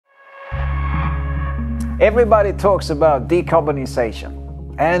Everybody talks about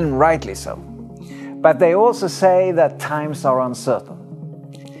decarbonization, and rightly so. But they also say that times are uncertain.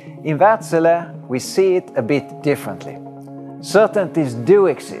 In Wärtsilä, we see it a bit differently. Certainties do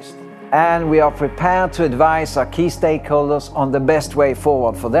exist, and we are prepared to advise our key stakeholders on the best way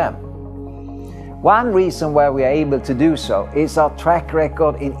forward for them. One reason why we are able to do so is our track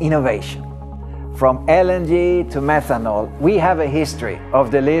record in innovation. From LNG to methanol, we have a history of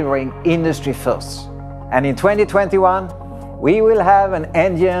delivering industry firsts. And in 2021, we will have an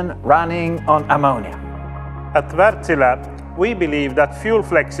engine running on ammonia. At Wärtsilä, we believe that fuel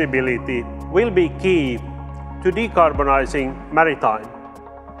flexibility will be key to decarbonizing maritime.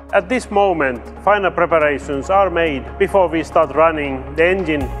 At this moment, final preparations are made before we start running the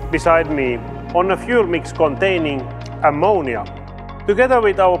engine beside me on a fuel mix containing ammonia. Together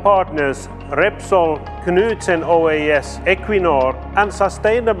with our partners Repsol, Knudsen OAS, Equinor and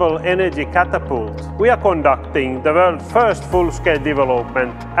Sustainable Energy Catapult, we are conducting the world's first full-scale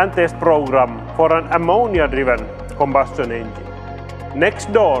development and test program for an ammonia-driven combustion engine.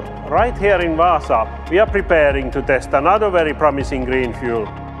 Next door, right here in Vaasa, we are preparing to test another very promising green fuel,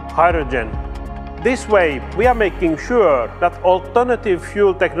 hydrogen. This way, we are making sure that alternative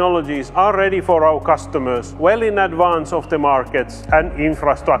fuel technologies are ready for our customers well in advance of the markets and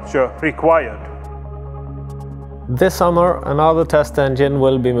infrastructure required. This summer, another test engine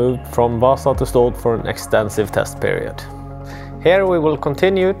will be moved from Vaasa to Stord for an extensive test period. Here we will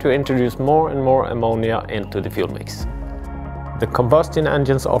continue to introduce more and more ammonia into the fuel mix. The combustion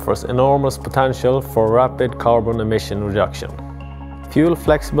engines offers enormous potential for rapid carbon emission reduction.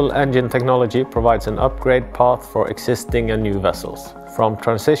 Fuel-flexible engine technology provides an upgrade path for existing and new vessels, from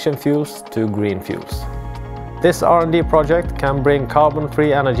transition fuels to green fuels. This R&D project can bring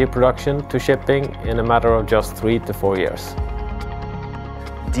carbon-free energy production to shipping in a matter of just 3 to 4 years.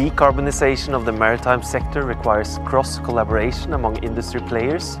 Decarbonization of the maritime sector requires cross-collaboration among industry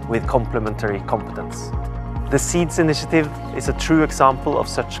players with complementary competence. The SEEDS initiative is a true example of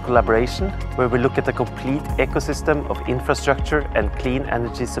such collaboration, where we look at a complete ecosystem of infrastructure and clean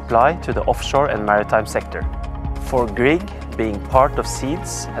energy supply to the offshore and maritime sector. For Grieg, being part of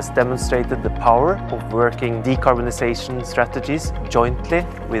SEEDS has demonstrated the power of working decarbonization strategies jointly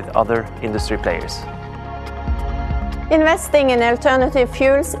with other industry players. Investing in alternative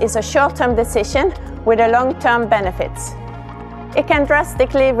fuels is a short-term decision with a long-term benefits. It can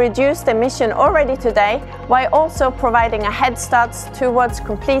drastically reduce the emission already today, while also providing a head start towards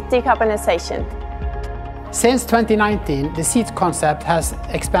complete decarbonization. Since 2019, the SEEDS concept has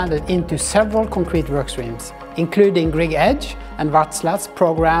expanded into several concrete work streams, including Grieg Edge and Wärtsilä's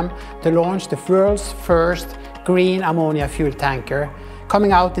program to launch the world's first green ammonia fuel tanker,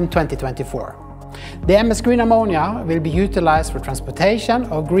 coming out in 2024. The MS Green Ammonia will be utilized for transportation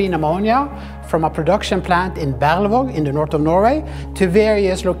of green ammonia from a production plant in Berlevåg in the north of Norway to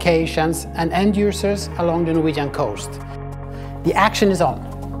various locations and end users along the Norwegian coast. The action is on.